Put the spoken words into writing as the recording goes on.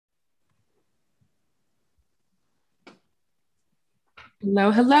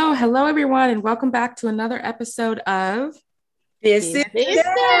Hello, hello, hello, everyone, and welcome back to another episode of This This is is that.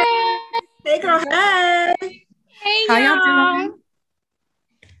 that. Hey, girl. Hey. Hey how y'all y'all. doing?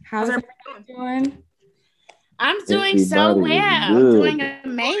 How's How's everybody everybody doing? I'm doing so Everybody well. is I'm doing good.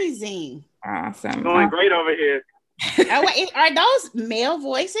 amazing. Awesome. Doing great over here. Oh, wait, are those male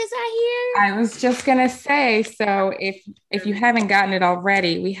voices I I was just gonna say, so if you haven't gotten it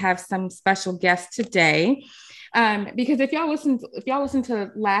already, we have some special guests today. Because if y'all listened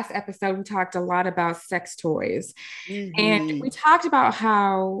to last episode, we talked a lot about sex toys. hear? And we talked about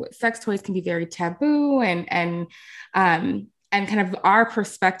how sex toys can be very taboo and kind of our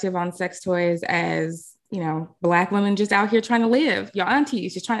perspective on sex toys as Black women just out here trying to live, your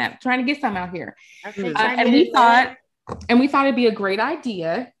aunties just trying to get some out here. Okay, And we thought it'd be a great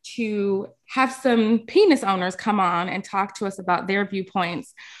idea to have some penis owners come on and talk to us about their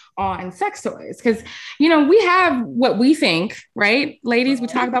viewpoints on sex toys. Because, we have what we think, right? Ladies, we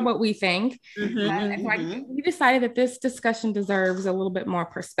talk about what we think. And so we decided that this discussion deserves a little bit more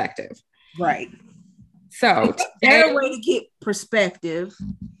perspective. Right. So Better way to get perspective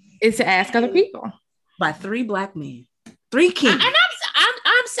is to ask other people. by three Black men. Three kings. And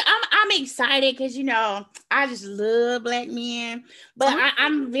I'm excited because I just love Black men, but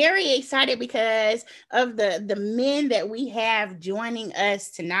I'm very excited because of the men that we have joining us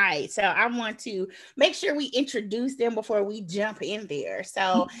tonight. So I want to make sure we introduce them before we jump in there.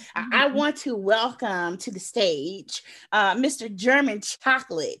 So I want to welcome to the stage Mr. German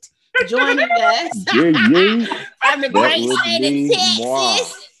Chocolate joining us from the great state of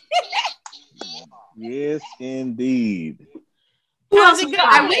Texas. Yes, indeed. How's it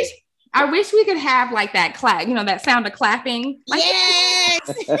going? I wish we could have like that clap, that sound of clapping. Like, yes,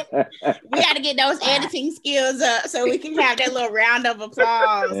 we got to get those editing skills up so we can have that little round of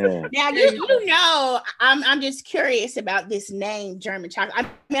applause. Yeah. Now you know, I'm just curious about this name, German Chocolate.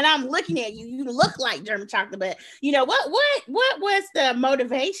 I mean, I'm looking at you. You look like German Chocolate, but what was the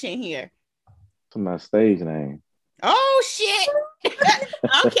motivation here? It's my stage name. Oh shit!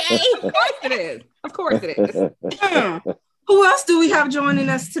 Okay, of course it is. Of course it is. Who else do we have joining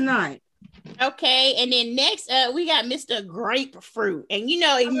us tonight? Okay, and then next we got Mr. Grapefruit, and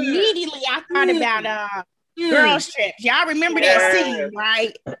immediately I thought about girl strips. Y'all remember that scene,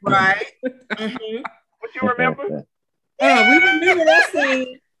 right? Right. What you remember? We remember that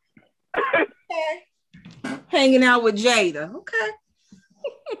scene. Okay. Hanging out with Jada. Okay.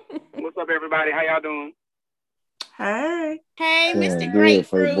 What's up, everybody? How y'all doing? Hey. Hey, Yeah, Mr. good,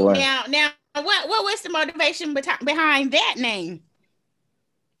 Grapefruit. boy. Now, what was the motivation behind that name?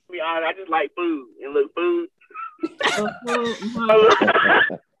 To be honest, I just like food and look food.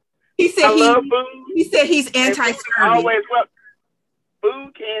 He said I love food. He said he's anti-serving. Always, well,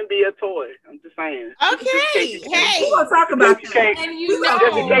 food can be a toy. I'm just saying. Okay, hey, we're gonna talk about that. And we're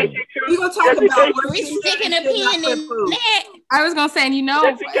gonna talk about what we sticking a pin in that. I was gonna say, and a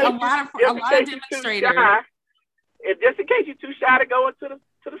lot of demonstrators. Just in case you're too shy to go into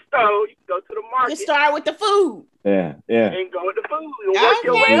the store, you can go to the market. You start with the food. Yeah. And go with the food. You work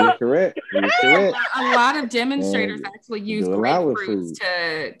your way You're up. correct. You're correct. A lot of demonstrators actually use do a lot with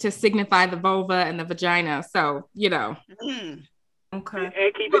grapefruits to signify the vulva and the vagina. So, Okay.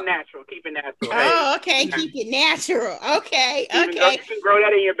 And keep it natural. Keep it natural. Oh, okay. Keep it natural. Okay. Even though you can grow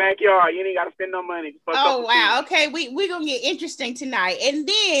that in your backyard. You ain't got to spend no money. Oh, wow. Okay. We're going to get interesting tonight. And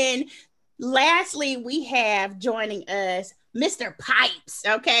then lastly, we have joining us Mr. Pipes.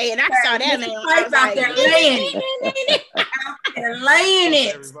 Okay. And I saw that name. Pipes out there laying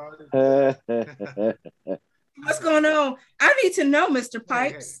it. What's going on? I need to know, Mr.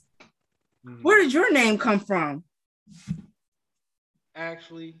 Pipes. Where did your name come from?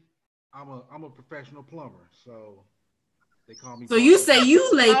 Actually, I'm a professional plumber, so they call me. So you say you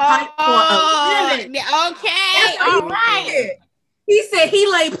lay pipe for a living? Okay, all right. He said he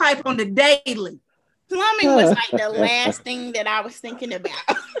lay pipe on the daily. Plumbing was like the last thing that I was thinking about.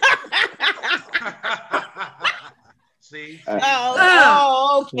 See?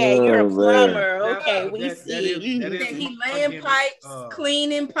 Okay. You're a plumber. Okay, we see. He laying pipes,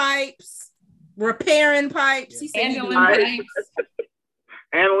 cleaning pipes, repairing pipes. He said handling pipes.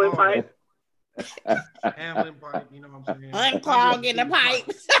 Handling pipe. Handling pipe, you know what I'm saying? Unclogging the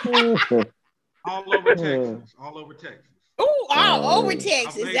pipes. All over Texas. All over Texas. Oh, all over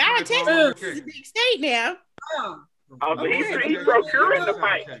Texas. Texas is a big state now. He's procuring the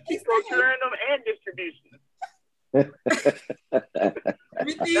pipe. He's procuring them and distribution.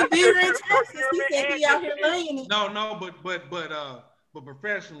 Everything bigger in Texas. He said he out here laying it. No, but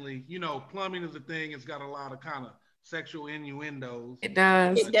professionally, plumbing is a thing. It's got a lot of kind of sexual innuendos. It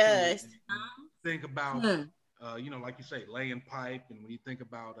does. It does. Think about You know, like you say, laying pipe, and when you think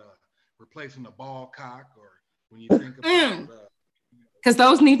about replacing the ball cock, or when you think about because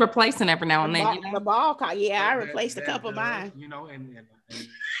those need replacing every now and then. The, You know? the ball card. Yeah, I replaced a couple of does, mine. you know, and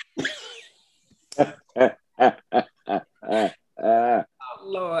Oh,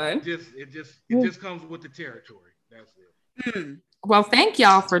 Lord. it just comes with the territory. That's it. Well, thank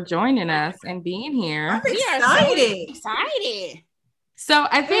y'all for joining us and being here. I'm We are excited. so excited. So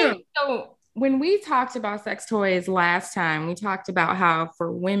I think so when we talked about sex toys last time, we talked about how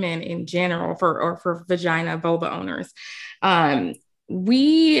for women in general, for vagina vulva owners,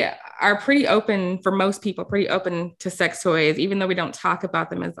 we are pretty open, for most people, pretty open to sex toys, even though we don't talk about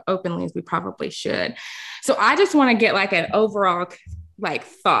them as openly as we probably should. So I just want to get like an overall like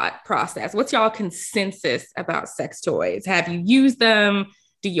thought process. What's y'all consensus about sex toys? Have you used them?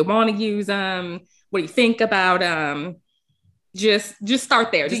 Do you want to use them? What do you think about them? Just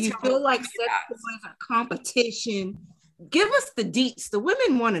start there. Do Just you feel like sex toys are competition? Give us the deets. The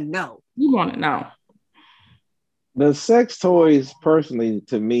women want to know. You want to know. The sex toys, personally,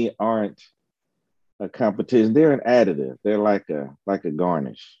 to me, aren't a competition. They're an additive. They're like a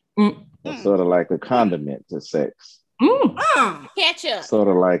garnish, sort of like a condiment to sex. Ketchup. Sort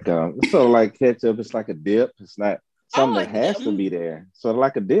of like ketchup. It's like a dip. It's not something that has to be there. Sort of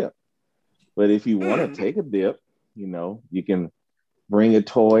like a dip. But if you want to take a dip, you know, you can bring a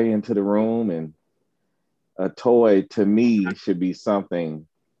toy into the room, and a toy to me should be something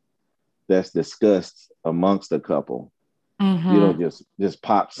that's discussed amongst a couple. You don't just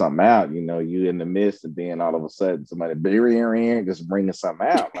pop something out, you know, you in the midst, and then all of a sudden somebody just bringing something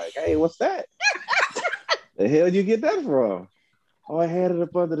out like, hey, what's that? The hell you get that from? Oh, I had it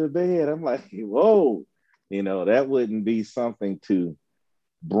up under the bed. I'm like, whoa, you know, that wouldn't be something to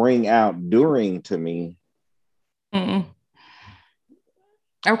bring out during to me.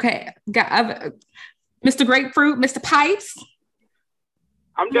 Okay, got Mr. Grapefruit, Mr. Pipes.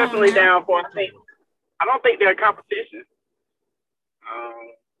 I'm definitely down for a thing. I don't think they're a competition.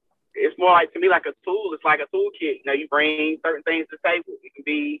 It's more like, to me, like a tool. It's like a toolkit. You know, you bring certain things to the table. It can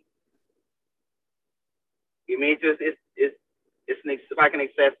be, I mean, it's like an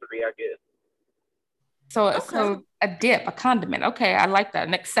accessory, I guess. So a dip, a condiment. Okay, I like that.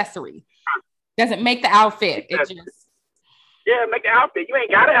 An accessory. Doesn't make the outfit. It just make the outfit. You ain't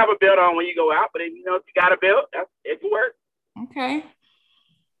gotta have a belt on when you go out, but if you got a belt, it can work. Okay.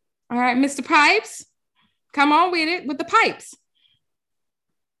 All right, Mr. Pipes, come on with it with the pipes.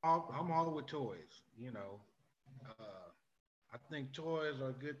 I'm all with toys. You know, I think toys are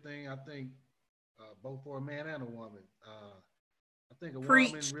a good thing. I think both for a man and a woman. I think a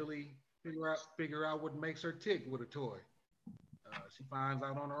woman really figure out what makes her tick with a toy. She finds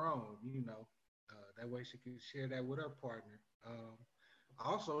out on her own. You know, that way she can share that with her partner.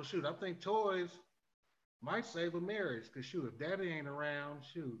 Also, I think toys might save a marriage, because if daddy ain't around,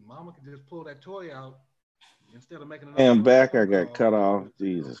 mama can just pull that toy out instead of making another. And back, I got cut off.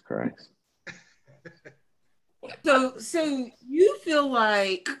 Jesus Christ. So you feel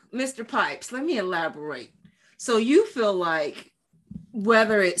like, Mr. Pipes, let me elaborate. So you feel like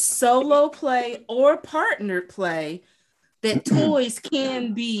whether it's solo play or partner play, that toys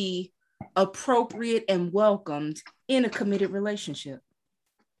can be appropriate and welcomed in a committed relationship.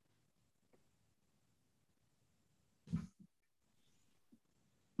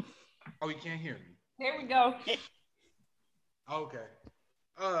 Oh, you can't hear me. There we go. Okay.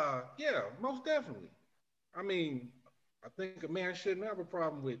 Yeah, most definitely. I mean, I think a man shouldn't have a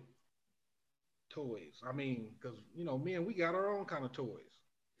problem with toys. I mean, because, men, we got our own kind of toys.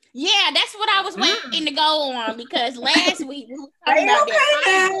 Yeah, that's what I was waiting to go on, because last week we were talking about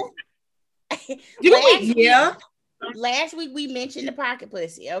that. Last week we mentioned the pocket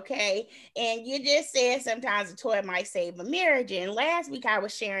pussy, okay? And you just said sometimes a toy might save a marriage. And last week I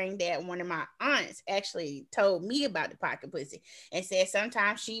was sharing that one of my aunts actually told me about the pocket pussy and said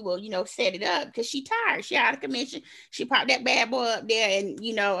sometimes she will, set it up because she tired. She out of commission. She popped that bad boy up there, and,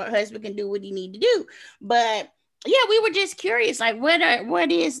 her husband can do what he need to do. But yeah, we were just curious, like what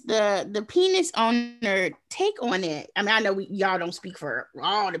is the penis owner take on it? I mean, I know y'all don't speak for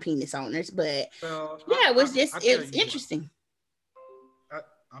all the penis owners, but it's interesting.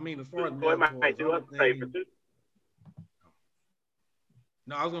 I mean, as far as male toys,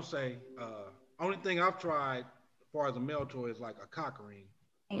 no, I was gonna say, only thing I've tried as far as a male toy is like a cock ring,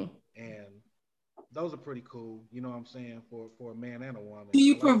 and those are pretty cool. You know what I'm saying, for a man and a woman. Do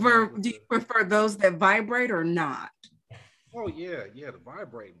you prefer those that vibrate or not? Oh yeah, the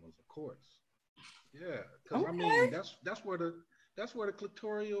vibrating ones, of course. Yeah, because I mean that's where the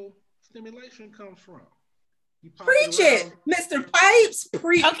clitoral stimulation comes from. Preach it, Mr. Pipes.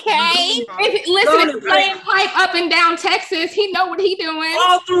 Preach. Okay. Listen, if playing pipe up and down Texas, he know what he doing.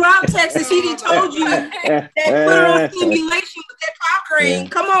 All throughout Texas, he done told you that put her on stimulation with that cock ring.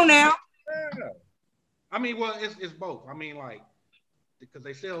 Come on now. Yeah. I mean, well, it's both. I mean, like, because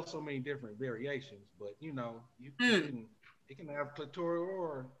they sell so many different variations, but you know, you can have clitoral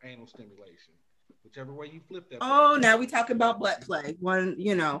or anal stimulation, whichever way you flip that. Oh, now we talking about butt play. One,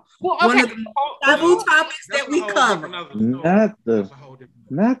 you know, well, okay. One of the taboo topics that we cover.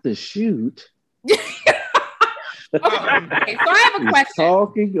 Not the shoot. Okay, so I have a question.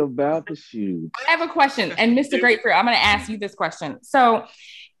 Talking about the shoot. I have a question, and Mr. Grapefruit, I'm going to ask you this question. So,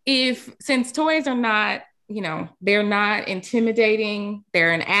 since toys are not, you know, they're not intimidating,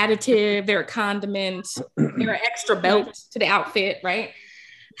 they're an additive, they're a condiment, they're an extra belt to the outfit, right?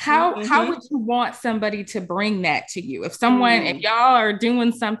 How would you want somebody to bring that to you? If y'all are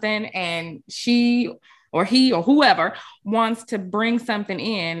doing something and she or he or whoever wants to bring something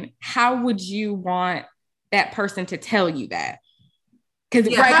in, how would you want that person to tell you that? Because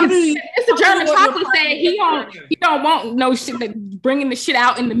Mr. German Chocolate said he don't want no shit bringing the shit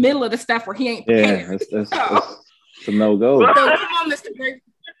out in the middle of the stuff where he ain't prepared. Yeah, that's a no-go. So come on,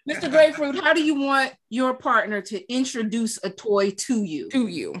 Mr. Grapefruit, how do you want your partner to introduce a toy to you?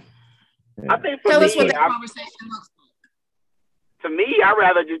 I think Tell us what that conversation looks like. To me, I'd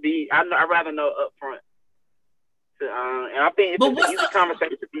rather know up front. And I think it's an easy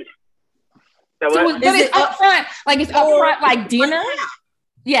conversation to be. It's upfront, like it's upfront, like dinner.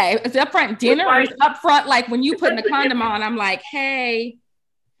 Yeah, it's upfront dinner, or it's upfront, like when you putting the condom on. I'm like, hey.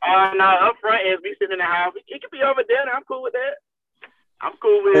 No, upfront is we sitting in the house. It could be over dinner. I'm cool with that. I'm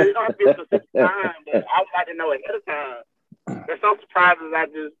cool with it. It don't have to be a specific time, but I would like to know ahead of time. There's some surprises I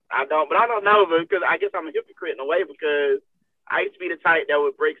don't, but I don't know because I guess I'm a hypocrite in a way because I used to be the type that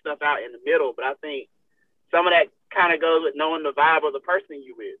would break stuff out in the middle, but I think some of that kind of goes with knowing the vibe of the person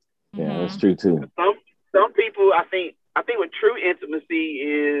you with. Yeah, that's true too. Some people, I think with true intimacy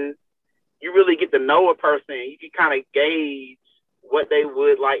is you really get to know a person. You can kind of gauge what they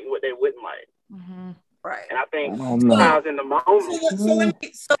would like and what they wouldn't like. Mm-hmm. Right. And I think sometimes in the moment.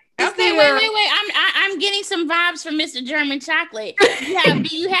 Okay, wait. I'm getting some vibes from Mr. German Chocolate.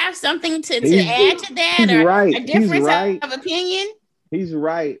 Do you have something to add to that, or right. a difference of opinion? He's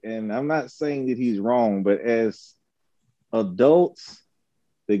right, and I'm not saying that he's wrong, but as adults,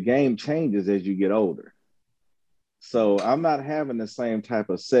 the game changes as you get older. So I'm not having the same type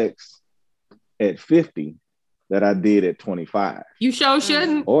of sex at 50 that I did at 25. You sure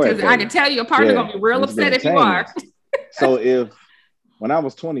shouldn't, because I can tell your partner's gonna be real upset if you are. So when I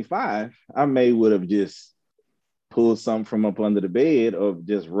was 25, I would have just pulled something from up under the bed or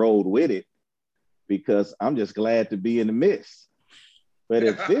just rolled with it because I'm just glad to be in the midst. But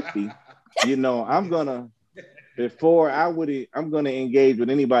at 50, you know, I'm gonna engage with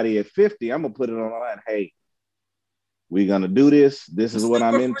anybody at 50, I'm gonna put it on the line. Hey, we're gonna do this. This is what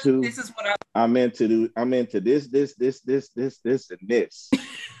I'm into. This is what I'm into this, and this.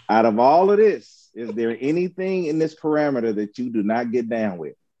 Out of all of this, is there anything in this parameter that you do not get down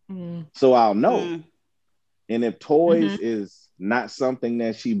with? So I'll know. And if toys is not something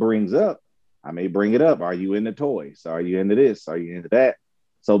that she brings up, I may bring it up. Are you into toys? Are you into this? Are you into that?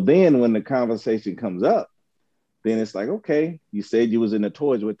 So then when the conversation comes up, then it's like, okay, you said you was into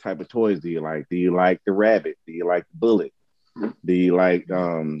toys. What type of toys do you like? Do you like the rabbit? Do you like the bullet? Do you like,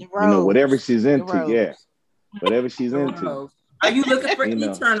 whatever she's into? Yeah, whatever she's into. Are you looking for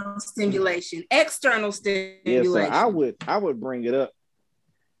internal stimulation, external stimulation? Yeah, so I would bring it up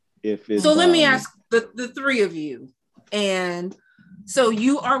if it's. So let me ask the three of you, and so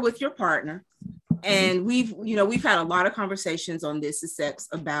you are with your partner, and we've had a lot of conversations on This Is Sex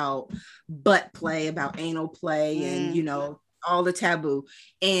about butt play, about anal play, and all the taboo,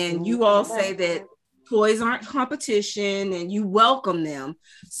 and you all say that toys aren't competition and you welcome them.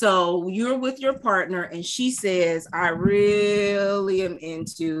 So you're with your partner and she says, I really am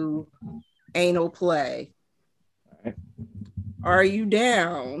into anal play. Are you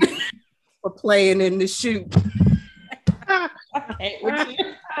down for playing in the shoot?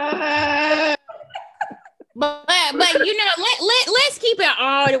 But let's keep it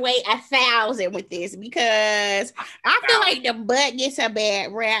all the way 1,000 with this, because I feel like the butt gets a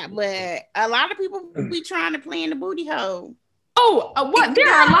bad rap, but a lot of people be trying to play in the booty hole. There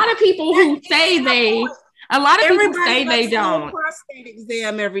are a lot of people who say they. A lot of people say they don't. Prostate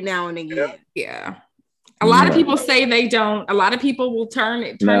exam every now and again. Yeah. A lot of people say they don't. A lot of people will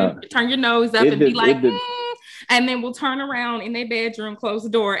turn your nose up and be like, and then we'll turn around in their bedroom, close the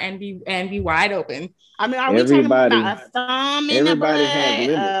door, and be wide open. I mean, are we talking about a thumb in the butt,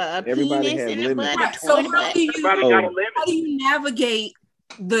 a penis in the butt, a so toy in the butt? How do you navigate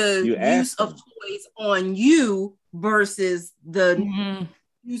the use of toys on you versus the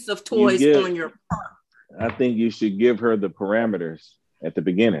use of toys on your partner? I think you should give her the parameters at the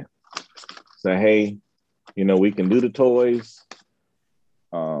beginning. Say, hey, you know, we can do the toys,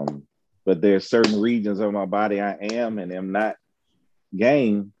 but there's certain regions of my body I am and am not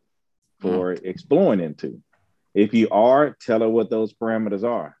game for exploring into. If you are, tell her what those parameters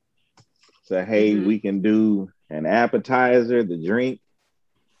are. Say, hey, we can do an appetizer, the drink,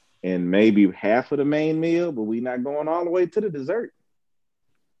 and maybe half of the main meal, but we're not going all the way to the dessert.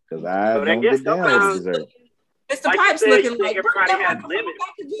 Because I don't get down with dessert. Mr. Pipes looking like everybody has limits.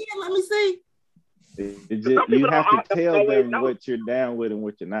 Let me see. You have to tell them what you're down with and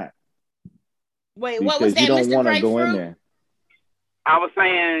what you're not. Wait, what was that, Mr. Grapefruit? I was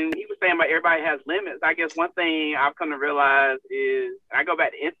saying, he was saying about everybody has limits. I guess one thing I've come to realize is, I go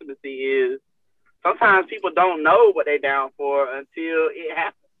back to intimacy, is sometimes people don't know what they're down for until it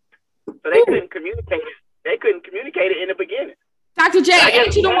happens. So they couldn't communicate it. They couldn't communicate it in the beginning. Dr. J,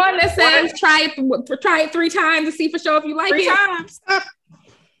 ain't you the one that says try it 3 times to see for sure if you like 3 times?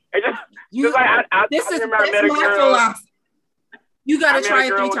 This is my philosophy. You got to try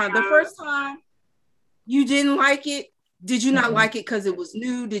it 3 times. The first time you didn't like it. Did you not like it because it was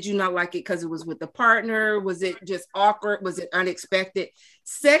new? Did you not like it because it was with the partner? Was it just awkward? Was it unexpected?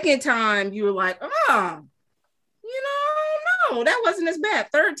 Second time, you were like, oh, no, that wasn't as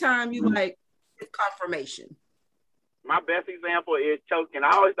bad. Third time, you like confirmation. My best example is choking. I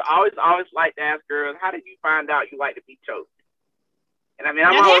always like to ask girls, how did you find out you like to be choked? And I mean,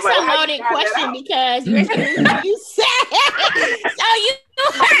 that's a loaded question because you said so.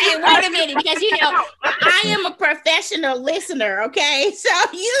 Wait a minute, because I am a professional listener. Okay, so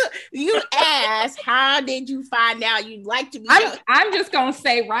you asked, how did you find out you'd like to be? I'm just gonna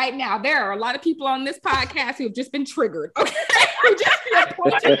say right now, there are a lot of people on this podcast who have just been triggered. Okay, who just feel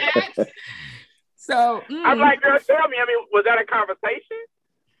pointed at. So I'm like, girl, tell me. I mean, was that a conversation?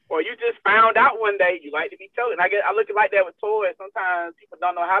 Or you just found out one day you like to be choked. And I look at it like that with toys. Sometimes people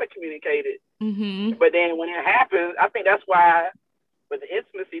don't know how to communicate it. But then when it happens, I think that's why with the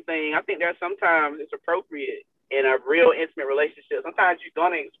intimacy thing, I think there's sometimes it's appropriate in a real intimate relationship. Sometimes you're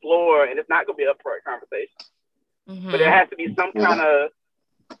going to explore and it's not going to be an upright conversation. But there has to be some kind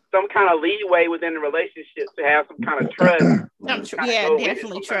of leeway within the relationship to have some kind of trust.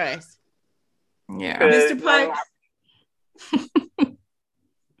 Definitely trust. Yeah. Mr. Pipes.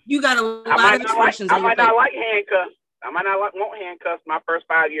 You got a lot of expressions. I might not like handcuffs. I might not want handcuffs my first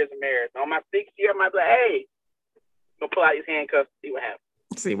 5 years of marriage. On my 6th year, I might be like, hey, I'm going to pull out these handcuffs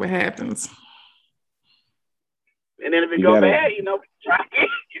and see what happens. And then if it goes bad, try again.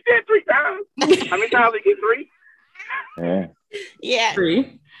 You said 3 times. How many times did you get 3? Yeah.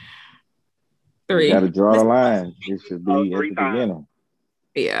 3. You got to draw the line. It should be at the beginning.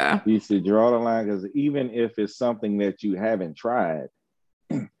 Yeah. You should draw the line because even if it's something that you haven't tried,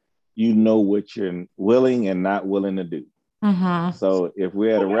 you know what you're willing and not willing to do. So if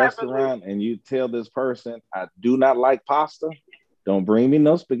we're at a restaurant and you tell this person, I do not like pasta, don't bring me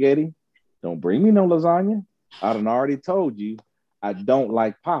no spaghetti, don't bring me no lasagna. I done already told you I don't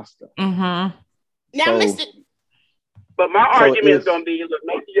like pasta. Now, Mr. But my argument is going to be, look,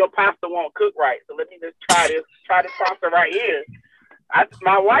 maybe your pasta won't cook right. So let me just try this pasta right here.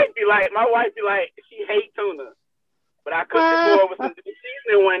 My wife be like, she hates tuna. But I cooked it for her with some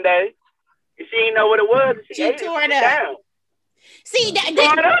seasoning one day, and she didn't know what it was. And she ate tore it up. Down. See,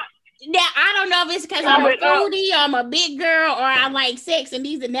 I don't know if it's because I'm a foodie, or I'm a big girl, or I like sex and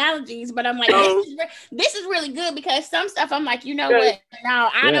these analogies, but I'm like, this is really good because some stuff I'm like, you know what? No,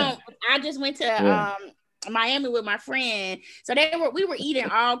 I don't. I just went to Miami with my friend, so we were eating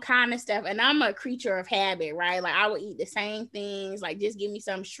all kind of stuff, and I'm a creature of habit, right? Like I would eat the same things, like just give me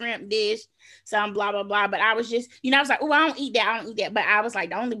some shrimp dish, some blah blah blah. But I was just, I was like, oh, I don't eat that. But I was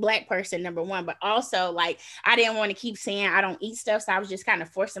like the only Black person, number one, but also like I didn't want to keep saying I don't eat stuff, so I was just kind of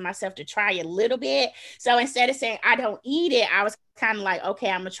forcing myself to try a little bit. So instead of saying I don't eat it, I was kind of like,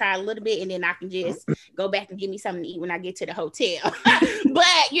 okay, I'm gonna try a little bit, and then I can just go back and give me something to eat when I get to the hotel. But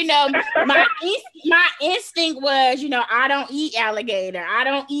my instinct was, I don't eat alligator, I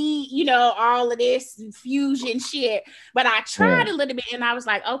don't eat, all of this fusion shit. But I tried a little bit, and I was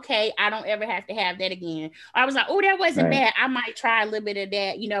like, okay, I don't ever have to have that again. I was like, oh, that wasn't bad. I might try a little bit of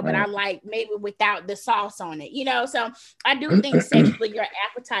that, but I like maybe without the sauce on it, So I do think sexually your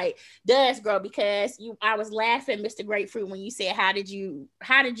appetite does grow because I was laughing, Mr. Grapefruit, when you said how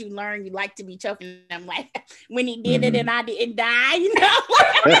how did you learn you like to be choked? And I'm like, when he did it and I didn't die, you know.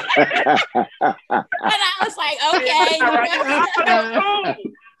 And I was like, okay. Hey,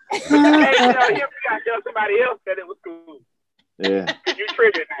 you know, you gotta tell somebody else that it was cool. Yeah. You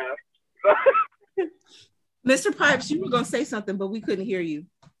triggered now. Mr. Pipes, you were gonna say something, but we couldn't hear you.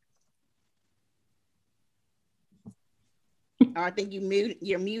 Oh, I think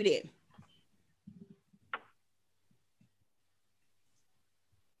you're muted.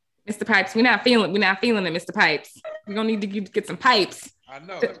 Mr. Pipes, we're not feeling it, Mr. Pipes. We're gonna need to get some pipes. I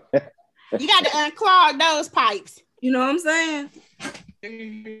know. You got to unclog those pipes. You know what I'm saying?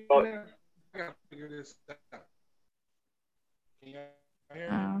 I gotta figure this out. Can y'all hear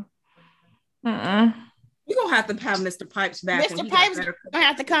me? We're gonna have to have Mr. Pipes back. Mr. Pipes gonna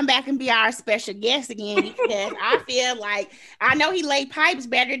have to come back and be our special guest again, because I feel like I know he laid pipes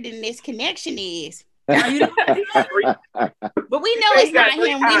better than this connection is. But we know it's not him.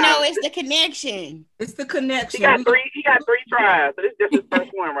 We know it's the connection. It's the connection. He got three tries. So this is just his first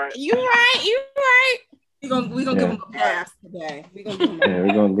one, right? You right. We're gonna give him a pass today. We're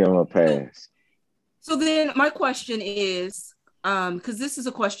gonna give him a pass. So then my question is, because this is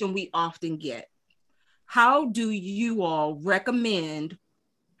a question we often get. How do you all recommend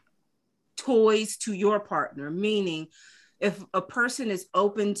toys to your partner? Meaning, if a person is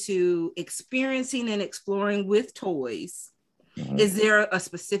open to experiencing and exploring with toys, is there a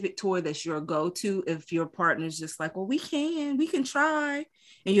specific toy that's your go-to if your partner's just like, well, we can try.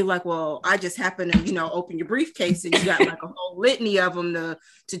 And you're like, well, I just happen to, open your briefcase and you got like a whole litany of them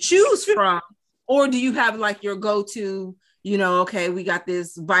to choose from. Or do you have like your go-to, okay, we got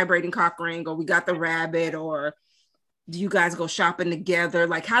this vibrating cock ring, or we got the rabbit, or do you guys go shopping together?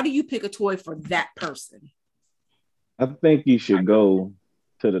 Like, how do you pick a toy for that person? I think you should go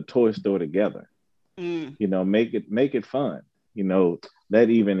to the toy store together. Make it fun. That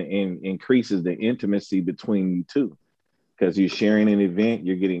even increases the intimacy between you two, because you're sharing an event,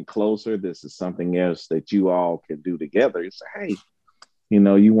 you're getting closer. This is something else that you all can do together. You say, hey,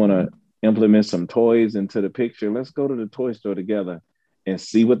 you want to implement some toys into the picture. Let's go to the toy store together and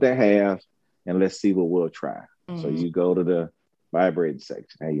see what they have, and let's see what we'll try. So you go to the vibrating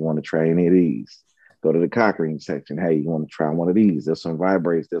section. Hey, you want to try any of these? Go to the cock ring section. Hey, you want to try one of these? This one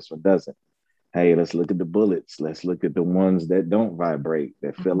vibrates, this one doesn't. Hey, let's look at the bullets. Let's look at the ones that don't vibrate,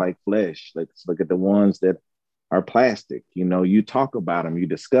 that feel like flesh. Let's look at the ones that are plastic. You talk about them, you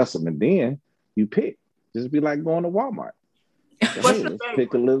discuss them, and then you pick. Just be like going to Walmart. So, hey, let's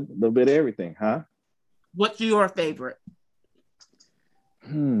pick a little bit of everything, huh? What's your favorite?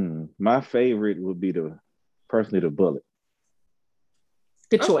 My favorite would be personally the bullet.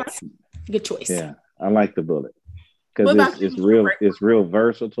 Good choice. Good choice. Yeah, I like the bullet because it's real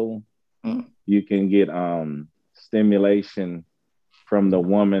versatile. You can get stimulation from the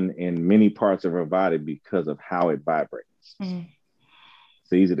woman in many parts of her body because of how it vibrates.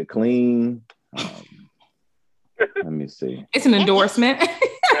 It's easy to clean. Let me see. It's an endorsement.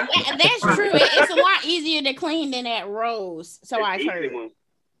 That's true. It's a lot easier to clean than that rose. So I've heard.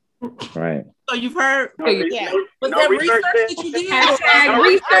 Right. So you've heard? Yeah. Was there research that you did? Hashtag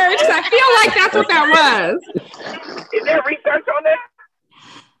research. I feel like that's what that was. Is there research on that?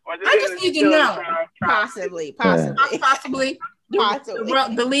 I just need to know. Possibly. Possibly.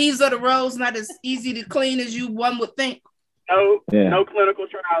 The leaves of the rose not as easy to clean as one would think. No clinical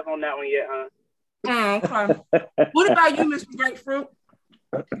trials on that one yet, huh? Okay. What about you, Mr. Grapefruit?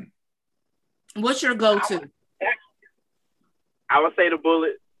 What's your go-to? I would say the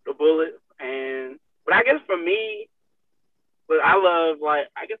bullet, but I guess for me, but I love, like,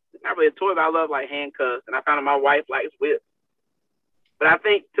 I guess it's not really a toy, but I love like handcuffs, and I found out my wife likes whips. But I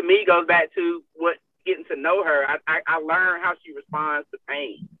think to me it goes back to getting to know her. I learned how she responds to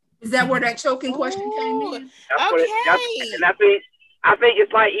pain. Is that where that choking question came in? And I think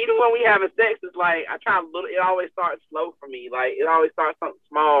it's like, even when we having sex, it's like I try it always starts slow for me. Like it always starts something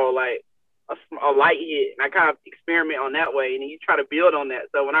small, like a light hit, and I kind of experiment on that way, and then you try to build on that.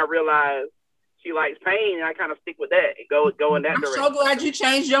 So when I realize she likes pain, and I kind of stick with that and go in that direction. I'm so glad you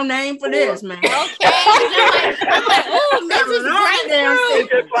changed your name for this, man. Okay. I'm like, oh, Mrs.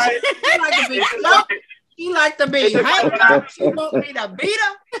 Grapefruit. She like to be handcuffed. She want me to beat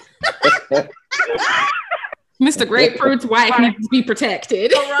her. Mr. Grapefruit's wife needs to be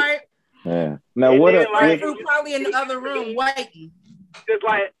protected. All right. Yeah. Now what? Grapefruit probably in the other room waiting. Just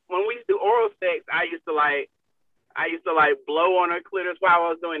like when we used to do oral sex, I used to blow on her clitoris while I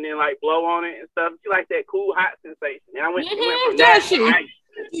was doing, then like blow on it and stuff. She liked that cool hot sensation, and it went from that to ice.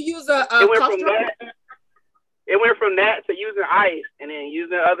 You use a it went from that to using ice, and then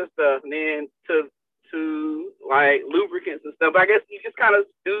using other stuff, and then to to like lubricants and stuff. But I guess you just kind of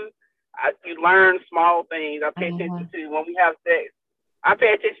you learn small things. I pay attention to when we have sex. I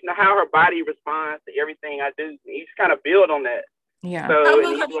pay attention to how her body responds to everything I do. And you just kind of build on that. Yeah. So How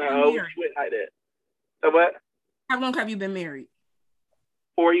long have you been married? Like that. So what? How long have you been married?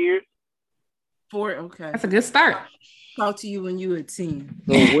 4 years. 4. Okay. That's a good start. Talk to you when you were 10.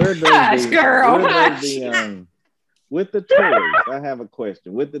 So where does with the toys? I have a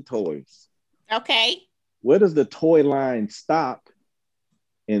question. With the toys. Okay. Where does the toy line stop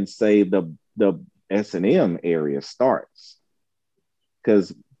and say the S&M area starts?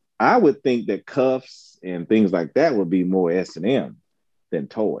 Because I would think that cuffs and things like that would be more S&M than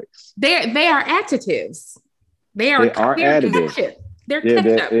toys. They are additives. They're additives. Ketchup. They're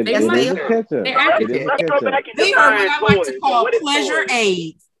ketchup. They're additives. They are what I like to call pleasure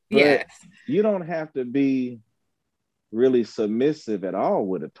aids. Yes. You don't have to be really submissive at all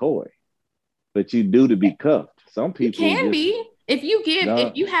with a toy, but you do to be cuffed. Some people you can be. If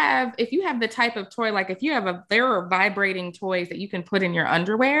you have the type of toy, like there are vibrating toys that you can put in your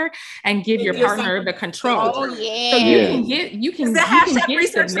underwear and give your partner the control. Oh yeah. So you can get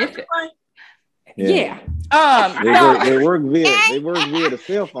submissive. Yeah. They work via the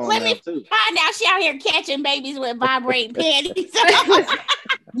cell phone let me too. find out she out here catching babies with vibrating panties.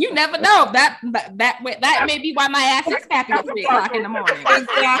 You never know. That may be why my ass is happy at 3 o'clock in the morning.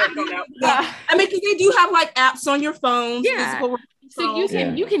 Exactly. I mean, because they do have like apps on your phone. Yeah. So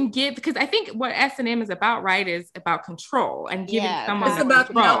you can give, because I think what S&M is about, right, is about control and giving someone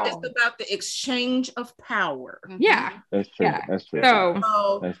control. It's about the exchange of power. Yeah. That's true. Yeah. That's true.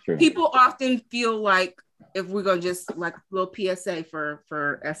 So that's true. People often feel like, if we're going to just like a little PSA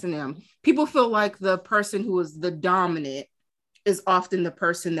for S&M, people feel like the person who is the dominant is often the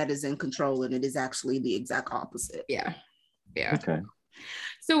person that is in control, and it is actually the exact opposite. Yeah. Okay.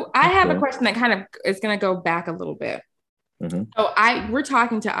 So I have a question that kind of is going to go back a little bit. Mm-hmm. So we're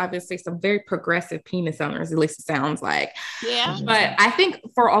talking to obviously some very progressive penis owners, at least it sounds like. Yeah. But I think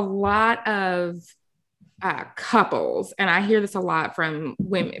for a lot of couples, and I hear this a lot from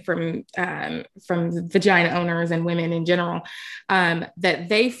women, from vagina owners and women in general, that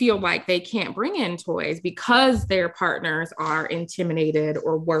they feel like they can't bring in toys because their partners are intimidated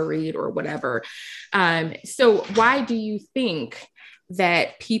or worried or whatever. So why do you think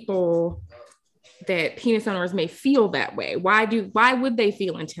that penis owners may feel that way? Why would they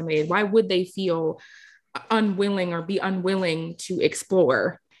feel intimidated? Why would they feel unwilling or be unwilling to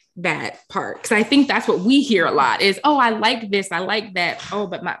explore that part? Because I think that's what we hear a lot is, oh, I like this, I like that. Oh,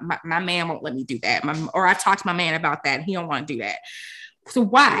 but my man won't let me do that. Or I talked to my man about that and he don't want to do that. So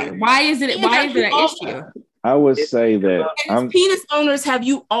why is it an issue? I would say that as penis owners, have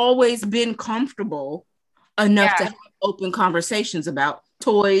you always been comfortable enough to have open conversations about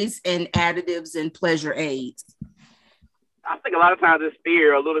toys and additives and pleasure aids? I think a lot of times it's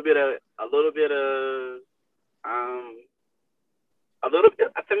fear, a little bit.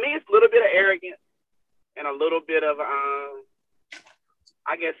 To me, it's a little bit of arrogance and a little bit of,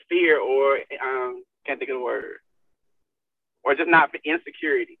 I guess, fear, or can't think of the word, or just not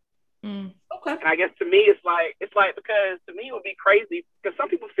insecurity. Okay. And I guess to me, it's like because to me it would be crazy because some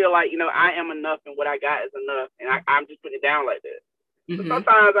people feel like I am enough and what I got is enough, and I'm just putting it down like that. Mm-hmm. But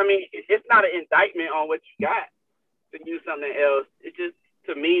sometimes, I mean, it's not an indictment on what you got to use something else. It's just,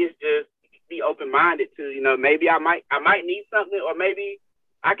 to me, it's just be open-minded to, maybe I might need something, or maybe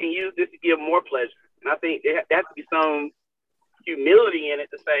I can use this to give more pleasure. And I think there has to be some humility in it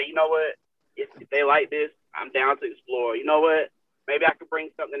to say, you know what, if they like this, I'm down to explore. You know what, maybe I could bring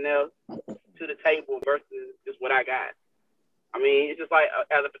something else to the table versus just what I got. I mean, it's just like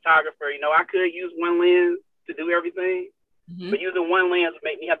as a photographer, I could use one lens to do everything. Mm-hmm. But using one lens would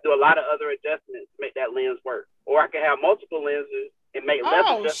make me have to do a lot of other adjustments to make that lens work. Or I could have multiple lenses and make less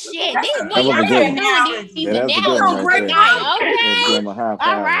adjustments. Oh, shit. This is what you're doing. Okay.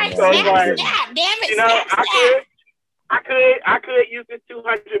 All right. Snap. Damn it. I could use this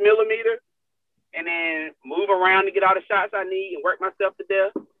 200 millimeter and then move around to get all the shots I need and work myself to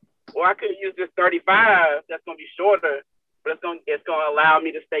death. Or I could use this 35 that's going to be shorter, but it's going to allow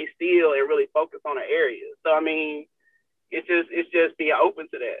me to stay still and really focus on an area. So, I mean, it's just being open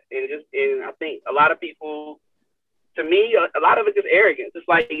to that. And I think a lot of people, to me, a lot of it is arrogance. It's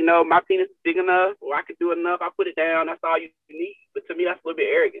like, my penis is big enough, or I could do enough. I put it down. That's all you need. But to me, that's a little bit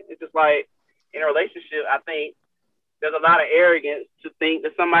arrogant. It's just like in a relationship, I think there's a lot of arrogance to think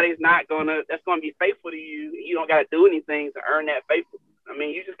that somebody's that's going to be faithful to you. And you don't got to do anything to earn that faithfulness. I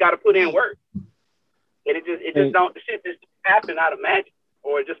mean, you just got to put in work. And the shit just happen out of magic,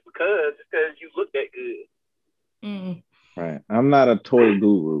 or just because you look that good. Mm. Right. I'm not a toy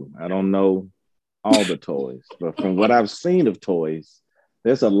guru. I don't know all the toys, but from what I've seen of toys,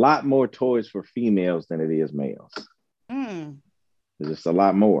 there's a lot more toys for females than it is males. There's just a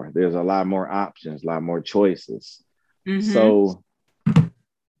lot more. There's a lot more options, a lot more choices. So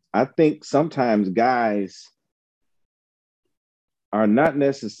I think sometimes guys are not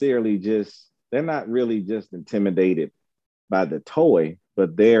necessarily they're not really just intimidated by the toy,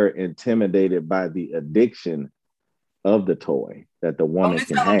 but they're intimidated by the addiction of the toy that the woman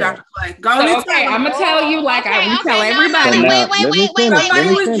can have. Dr. Clay. Okay, I'm gonna tell you like I'm gonna tell everybody. Wait. We gotta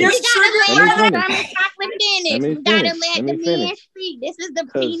let the man speak. This is the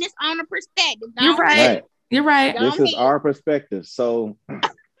penis owner perspective. You're right. You're right. This is our perspective. So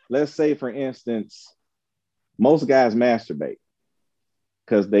let's say, for instance, most guys masturbate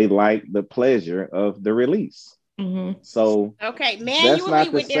because they like the pleasure of the release. So manually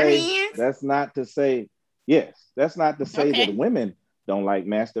with their hands. That's not to say that women don't like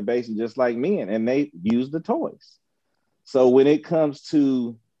masturbation just like men, and they use the toys. So when it comes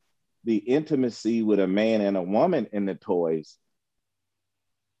to the intimacy with a man and a woman in the toys,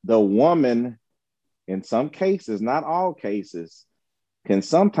 the woman, in some cases, not all cases, can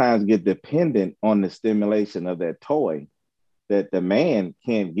sometimes get dependent on the stimulation of that toy, that the man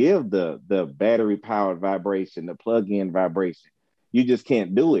can't give the battery powered vibration, the plug-in vibration. You just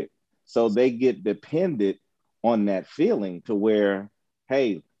can't do it. So they get dependent on that feeling to where,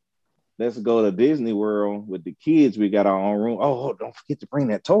 hey, let's go to Disney World with the kids. We got our own room. Oh, don't forget to bring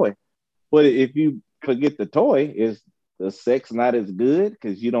that toy. But if you forget the toy, is the sex not as good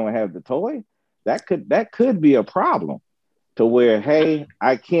because you don't have the toy? That could be a problem to where, hey,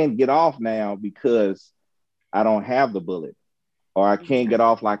 I can't get off now because I don't have the bullet, or I can't get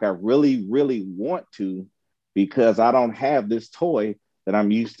off like I really, really want to because I don't have this toy that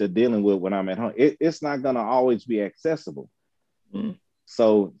I'm used to dealing with when I'm at home. It's not going to always be accessible.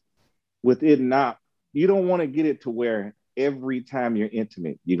 So with it not, you don't want to get it to where every time you're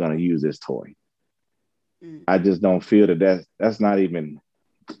intimate, you're going to use this toy. I just don't feel that that's not even,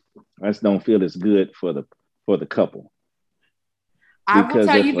 I just don't feel it's good for the couple. I will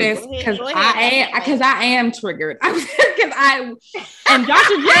tell you this because I am triggered. And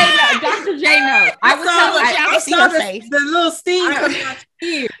Dr. J knows. I saw the little steam coming out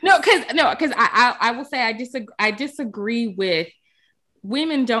here. Because I will say I disagree with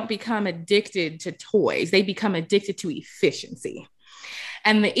women don't become addicted to toys. They become addicted to efficiency.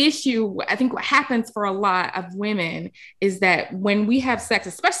 And the issue, I think what happens for a lot of women is that when we have sex,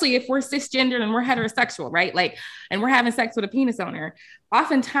 especially if we're cisgendered and we're heterosexual, right? Like, and we're having sex with a penis owner,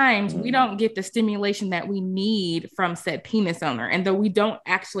 oftentimes we don't get the stimulation that we need from said penis owner. And though we don't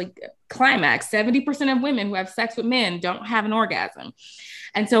actually climax, 70% of women who have sex with men don't have an orgasm.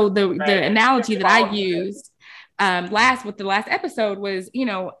 And so the analogy that I used with the last episode was,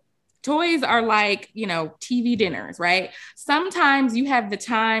 toys are like, TV dinners, right? Sometimes you have the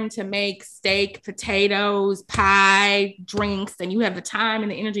time to make steak, potatoes, pie, drinks, and you have the time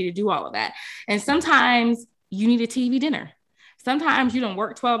and the energy to do all of that. And sometimes you need a TV dinner. Sometimes you don't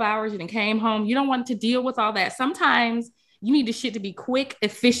work 12 hours, you done came home, you don't want to deal with all that. Sometimes you need the shit to be quick,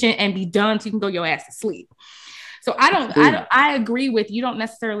 efficient, and be done so you can go your ass to sleep. So I agree with you don't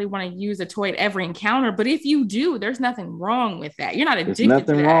necessarily want to use a toy at every encounter, but if you do, there's nothing wrong with that. You're not addicted to that.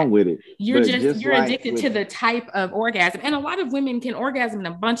 There's nothing wrong with it. You're addicted to the type of orgasm. And a lot of women can orgasm in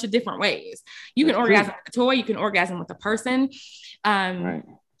a bunch of different ways. You can orgasm with a toy, you can orgasm with a person. Right.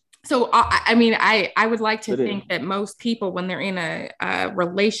 So, I would like to think that most people, when they're in a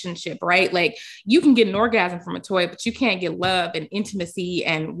relationship, right, like you can get an orgasm from a toy, but you can't get love and intimacy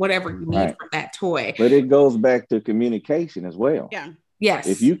and whatever you need from that toy. But it goes back to communication as well. Yeah. Yes.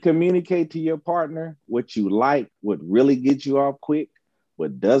 If you communicate to your partner what you like, what really gets you off quick,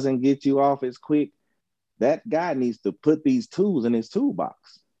 what doesn't get you off as quick, that guy needs to put these tools in his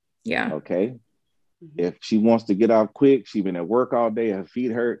toolbox. Yeah. Okay. If she wants to get off quick, she's been at work all day, her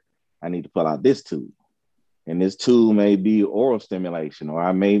feet hurt, I need to pull out this tool. And this tool may be oral stimulation, or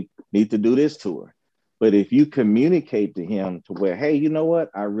I may need to do this to her. But if you communicate to him to where, hey, you know what?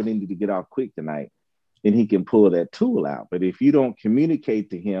 I really need to get off quick tonight, then he can pull that tool out. But if you don't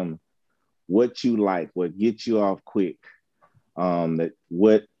communicate to him what you like, what gets you off quick,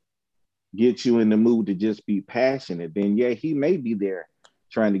 what gets you in the mood to just be passionate, then yeah, he may be there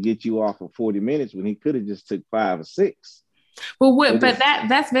trying to get you off for 40 minutes when he could have just took 5 or 6. Well,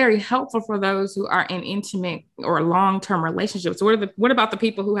 that's very helpful for those who are in intimate or long-term relationships. What about the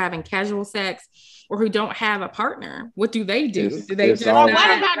people who having casual sex or who don't have a partner? What do they do? Do they just what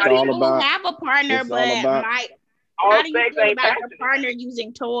about the people who have a partner how do you feel about your partner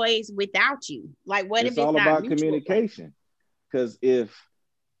using toys without you? Like, what if it's all not about mutual? Communication? Because if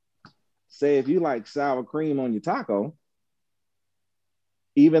say if you like sour cream on your taco,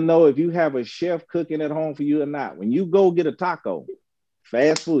 even though if you have a chef cooking at home for you or not, when you go get a taco,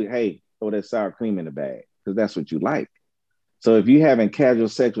 fast food, hey, throw that sour cream in the bag because that's what you like. So if you're having casual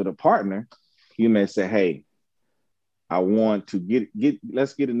sex with a partner, you may say, hey, I want to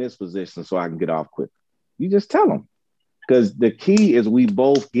let's get in this position so I can get off quick. You just tell them. Because the key is we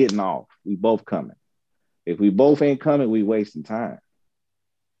both getting off. We both coming. If we both ain't coming, we wasting time.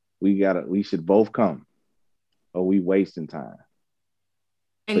 We should both come or we wasting time.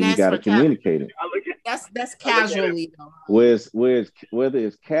 And so you got to communicate it. That's casually though. Whether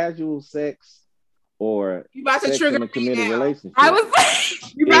it's casual sex or you about to trigger in a committed relationship. I was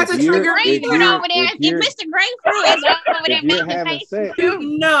you about to trigger Grapefruit over there. If Mr. Grapefruit is over there you're having sex,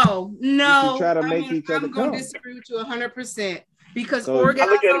 no, you try to make each other I'm come. going to disagree with you 100% because So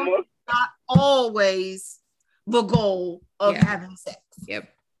orgasm is not always the goal of having sex. Yep.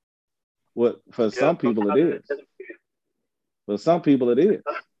 Well, for some people it is. For some people it is.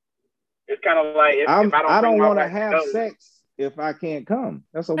 It's kind of like if I don't want to have sex if I can't come.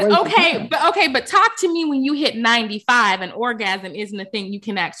 That's a waste of time. But talk to me when you hit 95 and orgasm isn't a thing you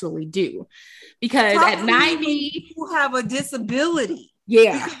can actually do. Because at 90 you have a disability.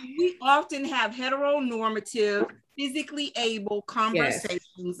 Yeah. Because we often have heteronormative, physically able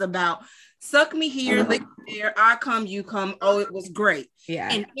conversations about suck me here, lick me there, I come, you come. Oh, it was great.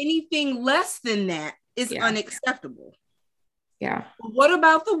 Yeah. And anything less than that is unacceptable. Yeah. What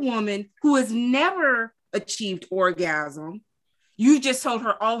about the woman who has never achieved orgasm? You just told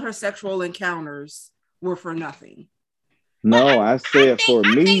her all her sexual encounters were for nothing. No, I said for me.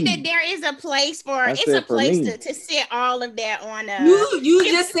 I think that there is a place to sit all of that on. You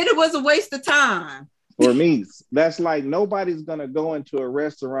just said it was a waste of time. For me, that's like nobody's gonna go into a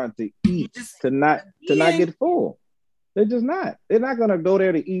restaurant to eat to not get full. They're just not. They're not gonna go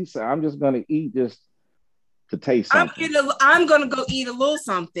there to eat. So I'm just gonna eat just to taste something. I'm gonna go eat a little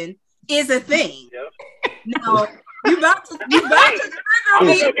something is a thing. Yep. No, you about to trigger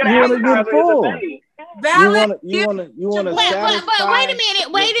me. You want to get full. You want to but wait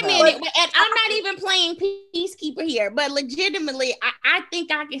a minute. And I'm not even playing peacekeeper here, but legitimately, I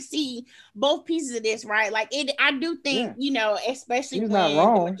think I can see both pieces of this, right? Like I do think, especially when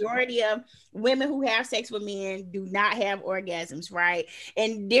the majority of women who have sex with men do not have orgasms, right?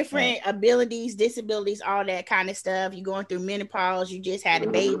 And different abilities, disabilities, all that kind of stuff. You're going through menopause, you just had a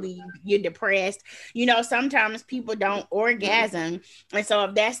baby, you're depressed. Sometimes people don't orgasm. And so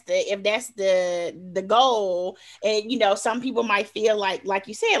if that's the goal, and some people might feel like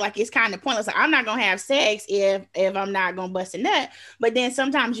you said, like it's kind of pointless. Like, I'm not gonna have sex if I'm not gonna bust a nut. But then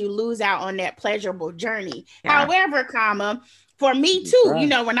sometimes you lose out on that pleasurable journey. Yeah. However, for me too,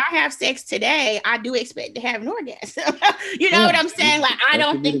 when I have sex today, I do expect to have an orgasm. What I'm saying? Like, I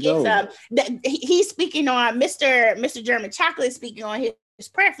don't think it's he's speaking on Mr. German Chocolate speaking on his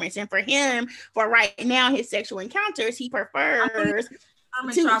preference, and for him, for right now, his sexual encounters, he prefers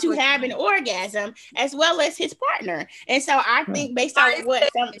to have an orgasm as well as his partner. And so I think based on what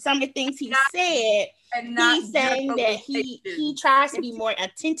some of the things he said, he's saying that he tries to be more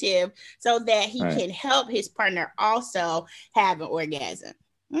attentive so that he can help his partner also have an orgasm.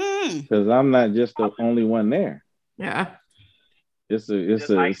 Because I'm not just the only one there. Yeah. It's a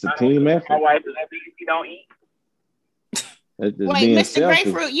team effort. My wife is happy if you don't eat. Wait, Mr. Selfish.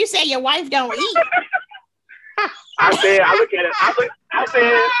 Grapefruit, you say your wife don't eat. I look at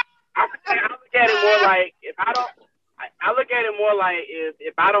it more like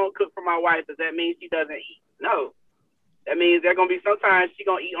if I don't cook for my wife, does that mean she doesn't eat? No. That means there's gonna be sometimes she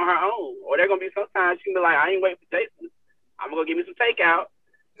gonna eat on her own, or there's gonna be sometimes she gonna be like, I ain't waiting for Jason. I'm gonna go get me some takeout.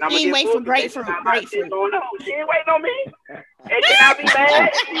 She ain't waiting for grapefruit. She ain't waiting on me. And can I be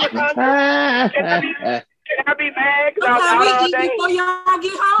mad? Can I be mad? Because before y'all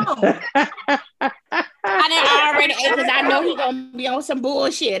get home. I didn't already ate because I know he's gonna be on some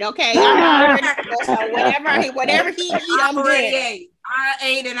bullshit. Okay, so whatever he eat, I'm good. I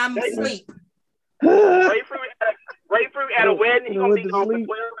ate and I'm asleep. Grapefruit at a wedding, he's gonna be gone for 12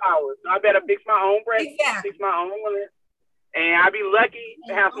 hours. So I better fix my own breakfast, fix my own lunch, and I'll be lucky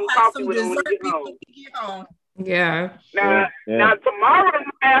to have some coffee with him when we get home. Yeah. Now tomorrow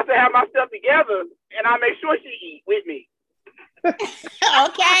I have to have myself together, and I make sure she eat with me.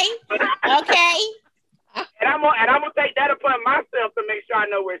 Okay. And I'm gonna take that upon myself to make sure I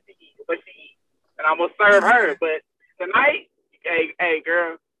know what she eats, and I'm gonna serve her. But tonight, hey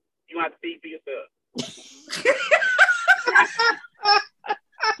girl, you have to feed for yourself.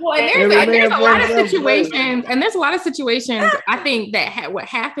 Well, and there's a lot of situations, and there's a lot of situations. I think that what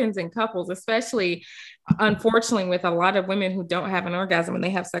happens in couples, especially, unfortunately, with a lot of women who don't have an orgasm when they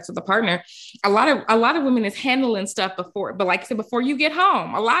have sex with a partner, a lot of women is handling stuff before. But like I said, before you get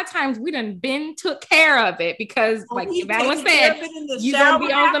home, a lot of times we done took care of it because, like Valin said, you gonna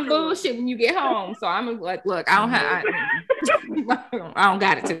be on some bullshit when you get home. So I'm like, look, I don't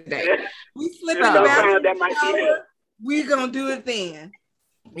got it today. We slip in the bathroom. We're gonna do it then.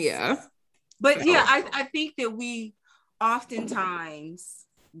 Yeah. But yeah, I think that we oftentimes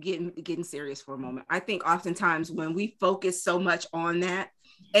getting serious for a moment. I think oftentimes when we focus so much on that,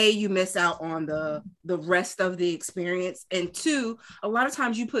 you miss out on the rest of the experience. And two, a lot of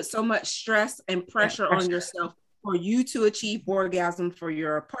times you put so much stress and pressure on yourself for you to achieve orgasm, for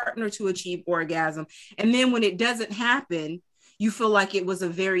your partner to achieve orgasm. And then when it doesn't happen, you feel like it was a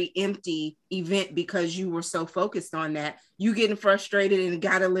very empty event because you were so focused on that. You getting frustrated and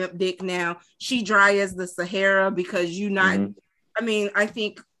got a limp dick now. She dry as the Sahara because you not, I mean, I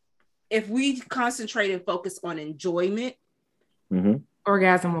think if we concentrate and focus on enjoyment,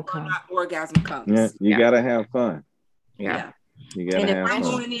 orgasm will come. Orgasm comes. Yeah, you gotta have fun. Yeah. You gotta have fun. I'm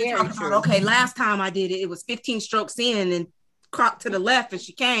going in there talking about, okay, last time I did it, it was 15 strokes in and cocked to the left and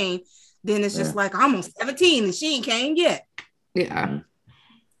she came. Then it's just like, I'm on 17 and she ain't came yet. Yeah.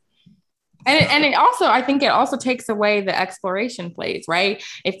 And it also, I think it also takes away the exploration phase, right?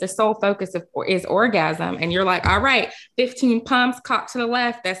 If the sole focus is orgasm and you're like, all right, 15 pumps, cock to the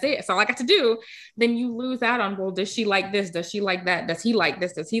left, that's it. That's all I got to do. Then you lose out on, well, does she like this? Does she like that? Does he like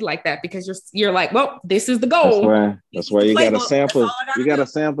this? Does he like that? Because you're like, well, this is the goal. That's why you got to sample. You got to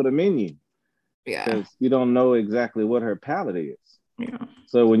sample the menu. Yeah. Because you don't know exactly what her palate is. Yeah.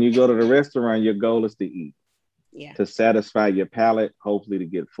 So when you go to the restaurant, your goal is to eat. Yeah. To satisfy your palate, hopefully to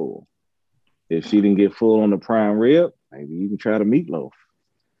get full. If she didn't get full on the prime rib, maybe you can try the meatloaf.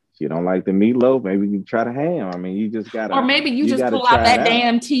 If you don't like the meatloaf, maybe you can try the ham. I mean, you just gotta. Or maybe you just pull out that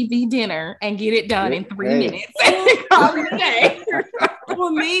damn TV dinner and get it done in 3 minutes.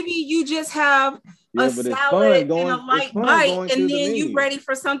 Or maybe you just have a salad and a light bite, and then you ready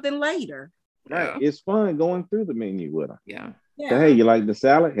for something later. Right. It's fun going through the menu with her. Yeah. So, hey, you like the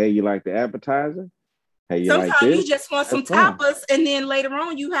salad? Hey, you like the appetizer? Hey, sometimes you just want some tapas, and then later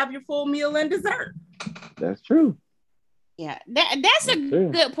on you have your full meal and dessert. That's true. Yeah, that's a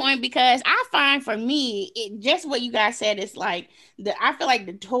good point, because I find for me, just what you guys said, it's like I feel like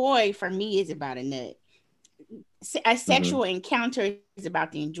the toy for me is about a nut. A sexual encounter is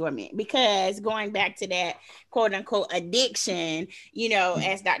about the enjoyment, because going back to that quote unquote addiction,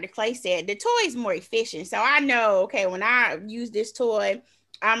 as Dr. Clay said, the toy is more efficient. So I know, okay, when I use this toy,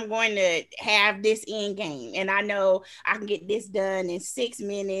 I'm going to have this end game, and I know I can get this done in 6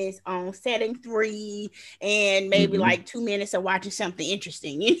 minutes on setting 3, and maybe like 2 minutes of watching something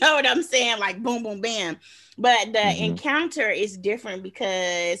interesting. You know what I'm saying? Like boom, boom, bam. But the encounter is different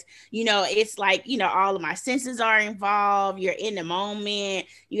because, it's like, all of my senses are involved. You're in the moment.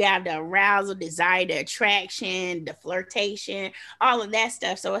 You have the arousal, desire, the attraction, the flirtation, all of that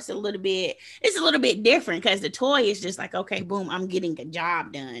stuff. So it's a little bit different, because the toy is just like, okay, boom, I'm getting a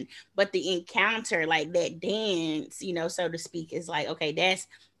job done. But the encounter, like that dance, so to speak, is like, okay, that's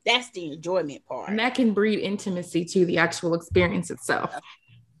the enjoyment part. And that can breed intimacy to the actual experience itself.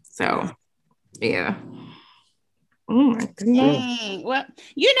 So, yeah. Oh my goodness. Well,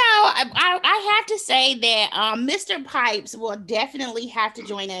 I have to say that Mr. Pipes will definitely have to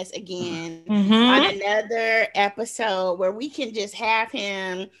join us again on another episode where we can just have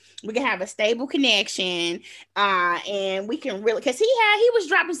him. We can have a stable connection, and we can really, because he was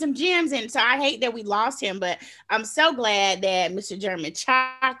dropping some gems, and so I hate that we lost him, but I'm so glad that Mr. German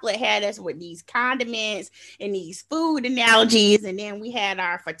Chocolate had us with these condiments and these food analogies, and then we had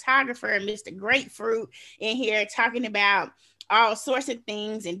our photographer, Mr. Grapefruit, in here talking about all sorts of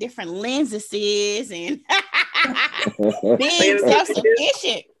things and different lenses and being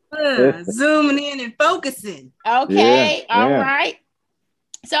self-sufficient. Zooming in and focusing. Okay, all right.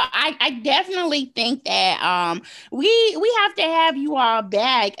 So I definitely think that we have to have you all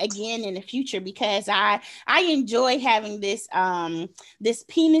back again in the future, because I enjoy having this this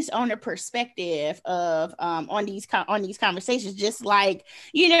penis owner perspective of on these conversations, just like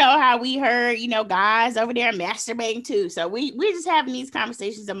how we heard guys over there masturbating too. So we're just having these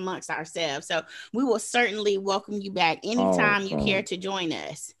conversations amongst ourselves. So we will certainly welcome you back anytime you care to join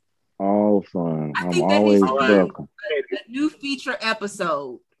us. All fun. I think that needs to be a new feature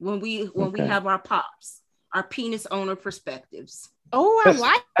episode when we have our pops, our penis owner perspectives. Oh, I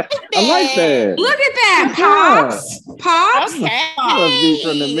like that. I like that. Look at that, pops. Pops. Okay. Must be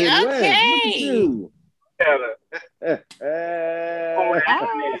from the Midwest. Okay. Look at you.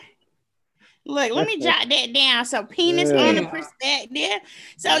 Look, let me jot that down. So penis on the perspective.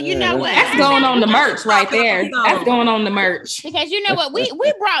 So you know what? That's going on the merch right there. That's going on the merch. Because you know what? We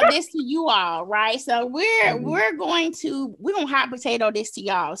brought this to you all, right? So we're gonna hot potato this to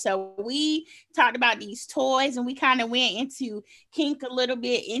y'all. So we talked about these toys and we kind of went into kink a little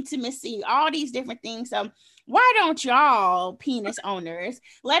bit, intimacy, all these different things. So why don't y'all penis owners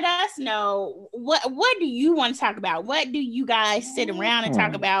let us know what do you want to talk about? What do you guys sit around and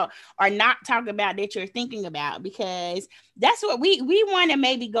talk about or not talk about that you're thinking about? Because that's what we want to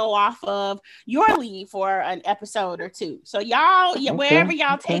maybe go off of your lead for an episode or two. So y'all, wherever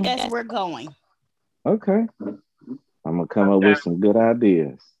y'all take us, we're going. Okay. I'm gonna come up with some good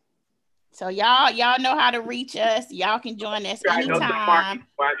ideas. So y'all know how to reach us. Y'all can join us anytime.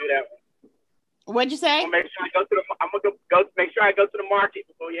 What'd you say? I'm gonna make sure I go to the market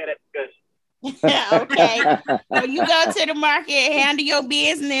before we have that discussion. Okay. So you go to the market, handle your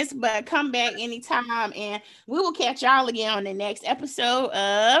business, but come back anytime, and we will catch y'all again on the next episode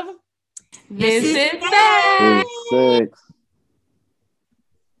of This is Sex.